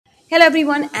Hello,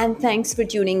 everyone, and thanks for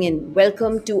tuning in.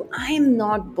 Welcome to I Am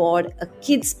Not Bored, a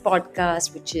kids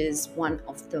podcast, which is one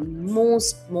of the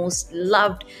most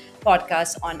loved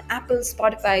podcasts on Apple,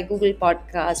 Spotify, Google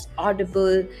Podcast,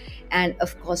 Audible, and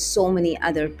of course, so many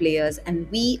other players. And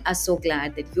we are so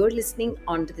glad that you're listening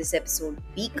onto this episode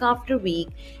week after week,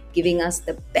 giving us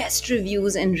the best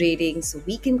reviews and ratings so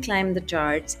we can climb the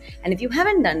charts. And if you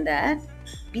haven't done that,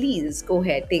 please go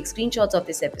ahead, take screenshots of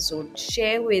this episode,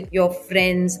 share with your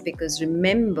friends, because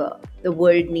remember, the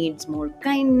world needs more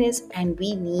kindness and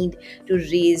we need to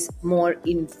raise more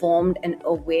informed and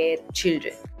aware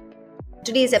children.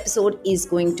 Today's episode is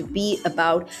going to be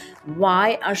about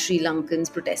why are Sri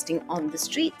Lankans protesting on the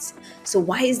streets? So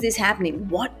why is this happening?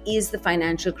 What is the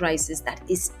financial crisis that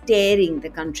is tearing the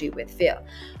country with fear?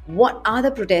 What are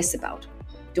the protests about?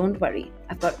 Don't worry,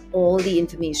 I've got all the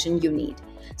information you need.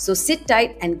 So sit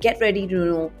tight and get ready to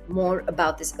know more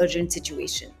about this urgent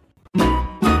situation.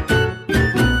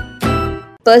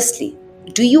 Firstly,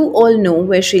 do you all know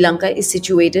where Sri Lanka is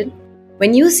situated?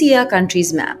 When you see our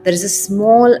country's map, there is a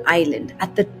small island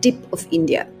at the tip of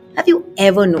India. Have you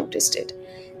ever noticed it?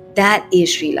 That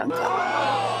is Sri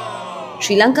Lanka.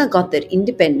 Sri Lanka got their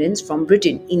independence from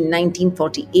Britain in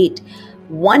 1948,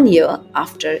 1 year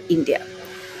after India.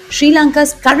 Sri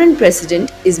Lanka's current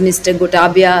president is Mr.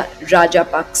 Gotabaya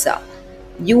Rajapaksa.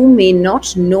 You may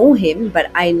not know him, but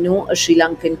I know a Sri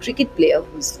Lankan cricket player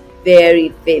who's very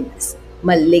famous,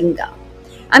 Malinga.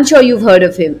 I'm sure you've heard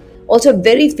of him. Also, a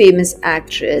very famous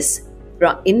actress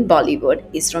in Bollywood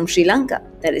is from Sri Lanka.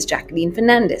 That is Jacqueline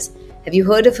Fernandez. Have you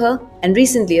heard of her? And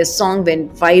recently a song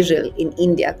went viral in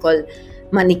India called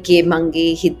Manike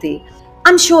Mange Hite.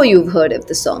 I'm sure you've heard of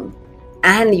the song.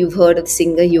 And you've heard of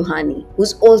singer Yuhani,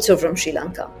 who's also from Sri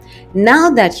Lanka. Now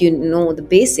that you know the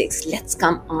basics, let's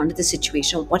come on to the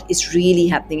situation. What is really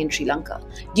happening in Sri Lanka?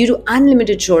 Due to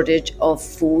unlimited shortage of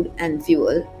food and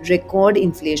fuel, record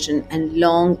inflation and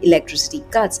long electricity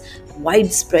cuts,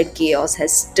 widespread chaos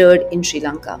has stirred in Sri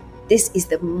Lanka. This is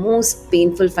the most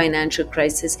painful financial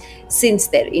crisis since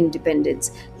their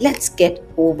independence. Let's get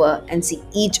over and see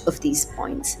each of these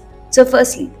points. So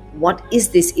firstly, what is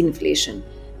this inflation?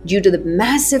 Due to the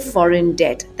massive foreign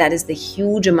debt, that is the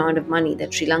huge amount of money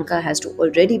that Sri Lanka has to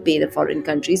already pay the foreign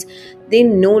countries, they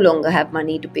no longer have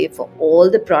money to pay for all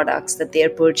the products that they are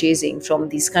purchasing from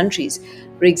these countries.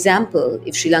 For example,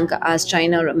 if Sri Lanka asks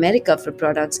China or America for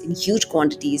products in huge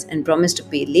quantities and promised to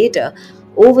pay later,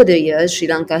 over the years, Sri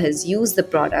Lanka has used the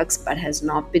products but has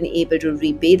not been able to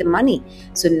repay the money.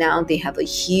 So now they have a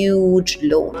huge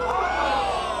loan,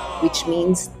 which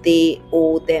means they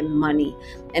owe them money.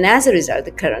 And as a result,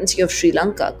 the currency of Sri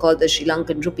Lanka, called the Sri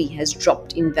Lankan rupee, has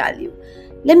dropped in value.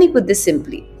 Let me put this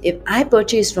simply. If I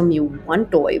purchase from you one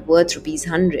toy worth rupees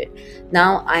 100,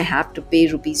 now I have to pay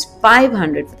rupees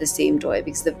 500 for the same toy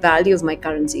because the value of my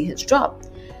currency has dropped.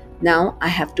 Now I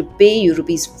have to pay you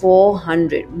rupees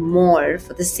 400 more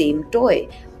for the same toy.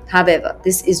 However,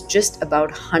 this is just about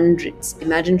hundreds.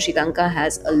 Imagine Sri Lanka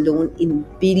has a loan in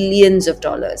billions of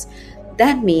dollars.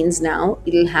 That means now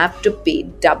it'll have to pay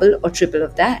double or triple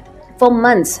of that. For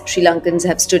months, Sri Lankans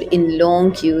have stood in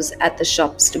long queues at the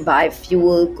shops to buy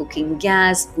fuel, cooking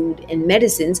gas, food, and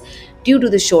medicines due to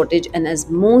the shortage, and as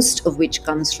most of which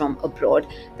comes from abroad,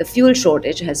 the fuel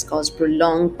shortage has caused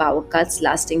prolonged power cuts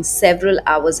lasting several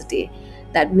hours a day.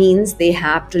 That means they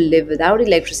have to live without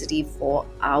electricity for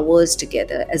hours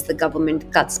together as the government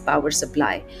cuts power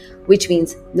supply, which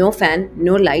means no fan,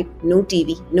 no light, no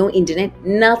TV, no internet,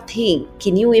 nothing.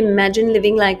 Can you imagine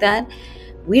living like that?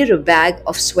 We're a bag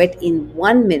of sweat in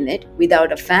 1 minute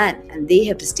without a fan, and they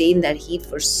have to stay in that heat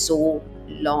for so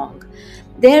long.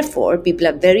 Therefore, people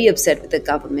are very upset with the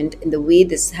government in the way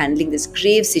this is handling this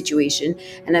grave situation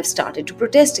and have started to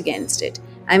protest against it.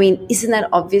 I mean, isn't that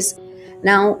obvious?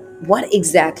 Now, what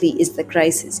exactly is the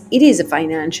crisis? It is a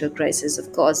financial crisis,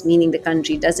 of course, meaning the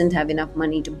country doesn't have enough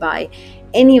money to buy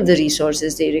any of the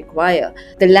resources they require.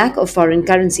 The lack of foreign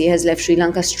currency has left Sri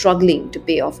Lanka struggling to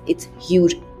pay off its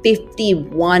huge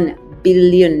 $51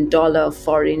 billion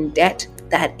foreign debt.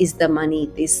 That is the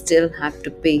money they still have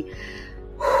to pay.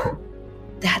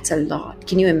 That's a lot.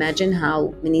 Can you imagine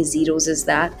how many zeros is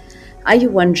that? Are you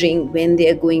wondering when they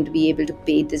are going to be able to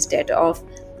pay this debt off?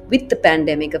 With the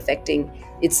pandemic affecting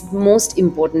its most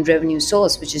important revenue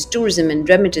source, which is tourism and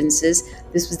remittances,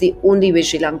 this was the only way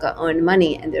Sri Lanka earned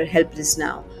money, and they're helpless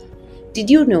now. Did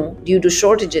you know, due to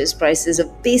shortages, prices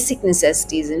of basic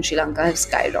necessities in Sri Lanka have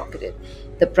skyrocketed?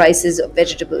 The prices of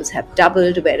vegetables have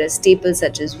doubled, whereas staples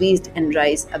such as wheat and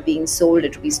rice are being sold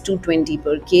at Rs 220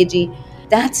 per kg.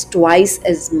 That's twice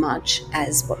as much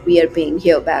as what we are paying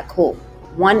here back home.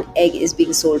 One egg is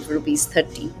being sold for Rs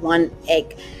 30. One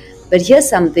egg. But here's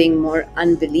something more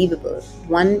unbelievable.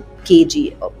 1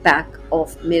 kg or pack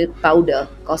of milk powder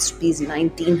costs rupees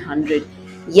 1900.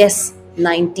 Yes,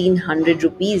 1900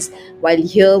 rupees. While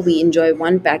here we enjoy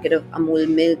one packet of Amul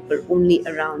milk for only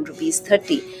around rupees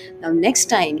 30. Now, next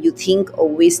time you think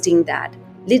of wasting that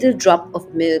little drop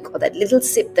of milk or that little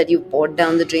sip that you poured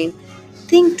down the drain,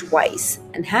 think twice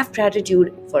and have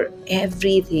gratitude for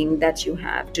everything that you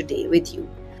have today with you.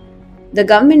 The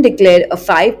government declared a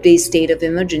 5-day state of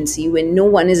emergency when no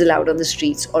one is allowed on the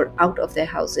streets or out of their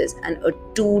houses, and a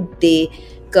 2-day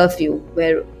curfew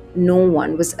where no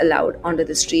one was allowed onto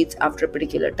the streets after a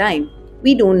particular time.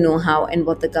 We don't know how and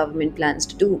what the government plans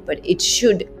to do, but it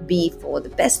should be for the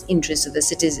best interests of the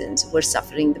citizens who are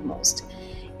suffering the most.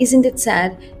 Isn't it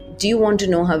sad? Do you want to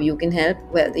know how you can help?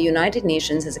 Well, the United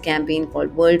Nations has a campaign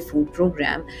called World Food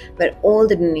Programme where all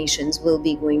the donations will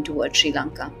be going towards Sri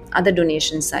Lanka. Other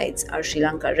donation sites are Sri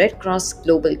Lanka Red Cross,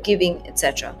 Global Giving,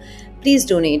 etc. Please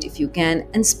donate if you can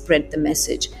and spread the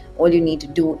message. All you need to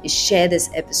do is share this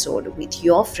episode with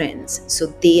your friends so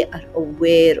they are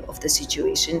aware of the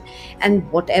situation, and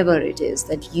whatever it is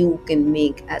that you can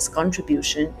make as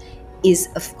contribution is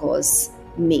of course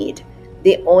made.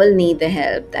 They all need the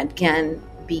help that can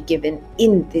be given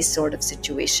in this sort of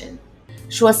situation.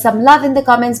 Show us some love in the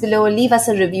comments below, leave us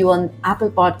a review on Apple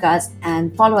Podcasts,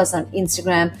 and follow us on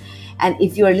Instagram. And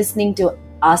if you are listening to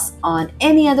us on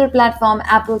any other platform,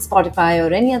 Apple, Spotify,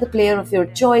 or any other player of your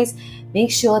choice,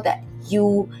 make sure that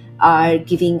you are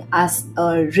giving us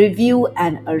a review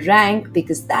and a rank,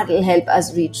 because that will help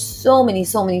us reach so many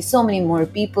more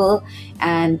people.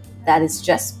 And that is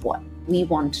just what we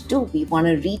want to do. We want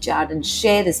to reach out and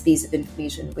share this piece of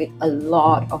information with a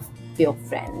lot of your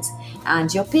friends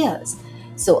and your peers.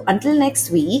 So until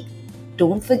next week,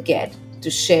 don't forget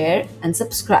to share and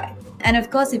subscribe. And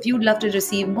of course, if you'd love to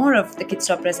receive more of the Kid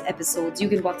Stop Press episodes, you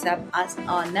can WhatsApp us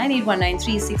on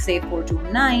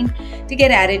 9819368429 to get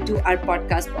added to our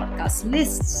podcast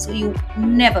list so you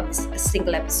never miss a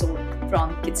single episode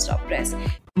from Kid Stop Press.